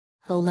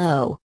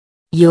Hello.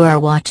 You are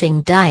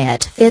watching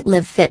DietFit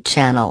LiveFit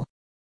channel.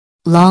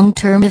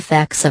 Long-term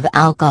effects of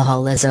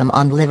alcoholism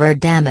on liver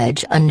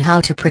damage and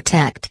how to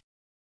protect.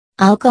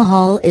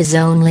 Alcohol is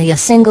only a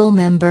single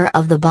member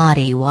of the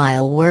body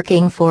while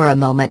working for a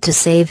moment to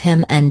save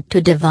him and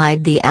to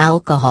divide the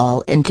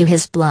alcohol into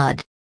his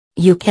blood.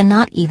 You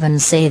cannot even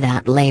say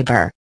that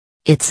labor.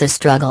 It's a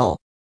struggle.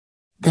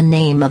 The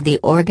name of the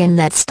organ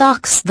that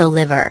stalks the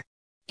liver.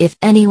 If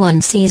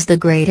anyone sees the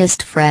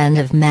greatest friend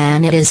of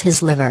man, it is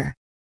his liver.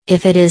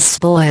 If it is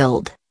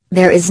spoiled,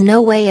 there is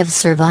no way of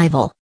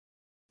survival.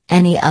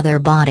 Any other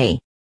body.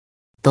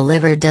 The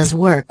liver does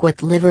work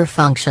with liver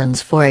functions.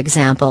 For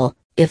example,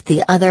 if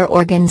the other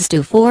organs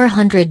do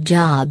 400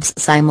 jobs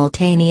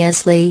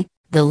simultaneously,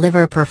 the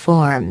liver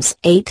performs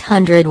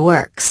 800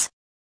 works.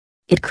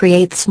 It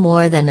creates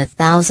more than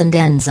 1,000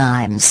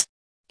 enzymes.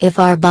 If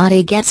our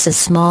body gets a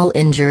small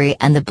injury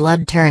and the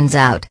blood turns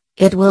out,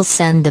 it will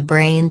send the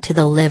brain to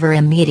the liver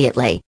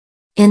immediately.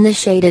 In the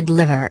shaded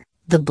liver,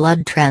 the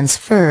blood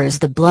transfers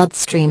the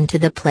bloodstream to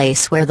the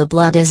place where the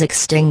blood is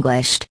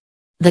extinguished.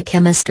 The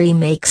chemistry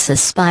makes a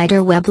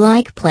spider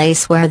web-like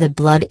place where the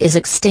blood is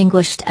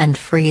extinguished and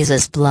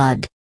freezes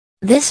blood.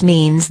 This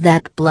means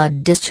that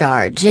blood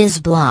discharge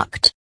is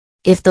blocked.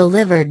 If the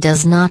liver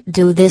does not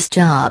do this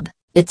job,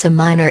 it's a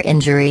minor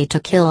injury to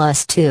kill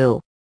us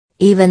too.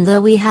 Even though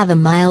we have a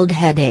mild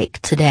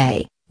headache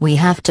today, we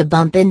have to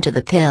bump into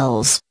the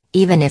pills,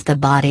 even if the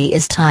body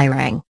is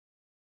tiring.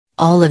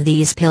 All of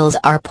these pills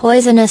are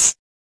poisonous.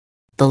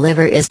 The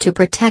liver is to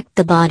protect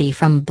the body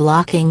from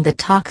blocking the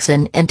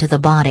toxin into the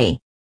body.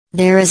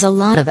 There is a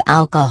lot of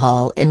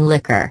alcohol in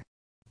liquor.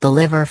 The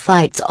liver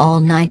fights all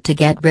night to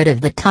get rid of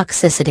the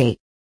toxicity.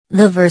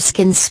 The verse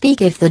can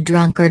speak if the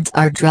drunkards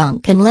are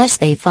drunk unless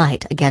they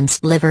fight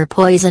against liver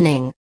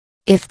poisoning.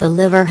 If the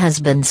liver has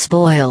been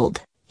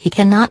spoiled, he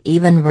cannot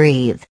even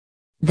breathe.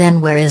 Then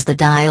where is the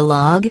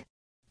dialogue?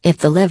 If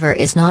the liver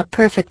is not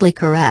perfectly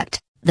correct,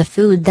 the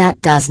food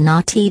that does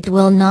not eat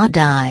will not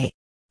die.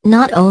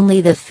 Not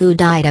only the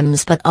food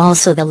items but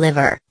also the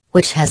liver,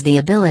 which has the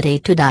ability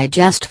to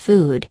digest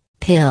food,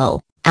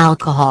 pill,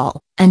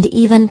 alcohol, and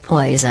even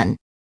poison.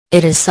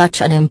 It is such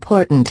an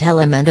important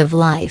element of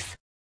life.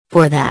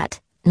 For that,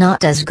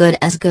 not as good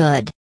as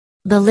good.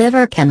 The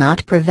liver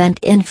cannot prevent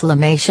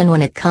inflammation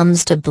when it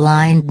comes to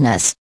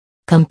blindness.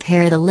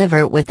 Compare the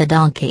liver with a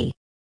donkey.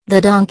 The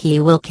donkey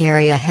will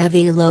carry a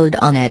heavy load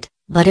on it,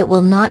 but it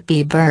will not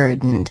be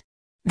burdened.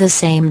 The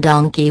same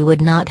donkey would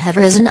not have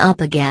risen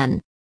up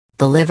again.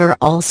 The liver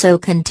also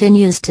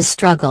continues to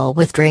struggle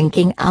with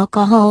drinking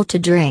alcohol to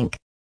drink.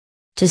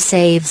 To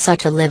save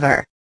such a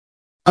liver.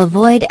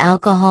 Avoid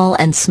alcohol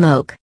and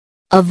smoke.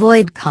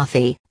 Avoid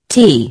coffee,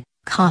 tea,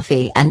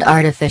 coffee and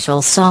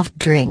artificial soft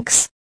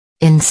drinks.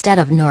 Instead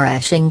of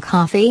nourishing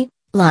coffee,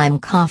 lime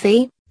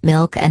coffee,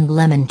 milk and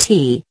lemon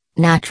tea,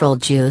 natural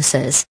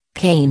juices,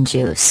 cane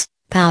juice,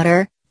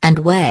 powder, and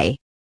whey.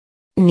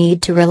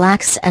 Need to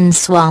relax and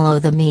swallow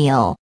the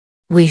meal.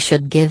 We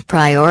should give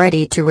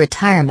priority to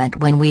retirement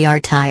when we are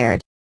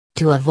tired.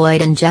 To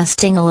avoid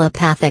ingesting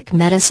allopathic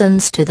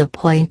medicines to the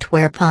point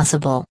where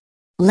possible.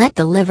 Let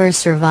the liver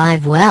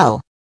survive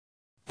well.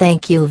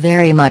 Thank you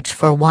very much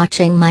for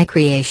watching my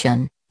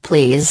creation.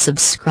 Please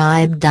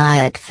subscribe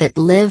DietFit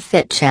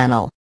LiveFit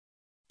channel.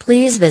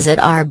 Please visit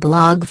our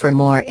blog for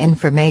more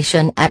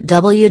information at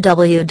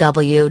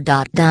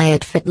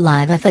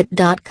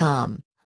www.dietfitlivefit.com.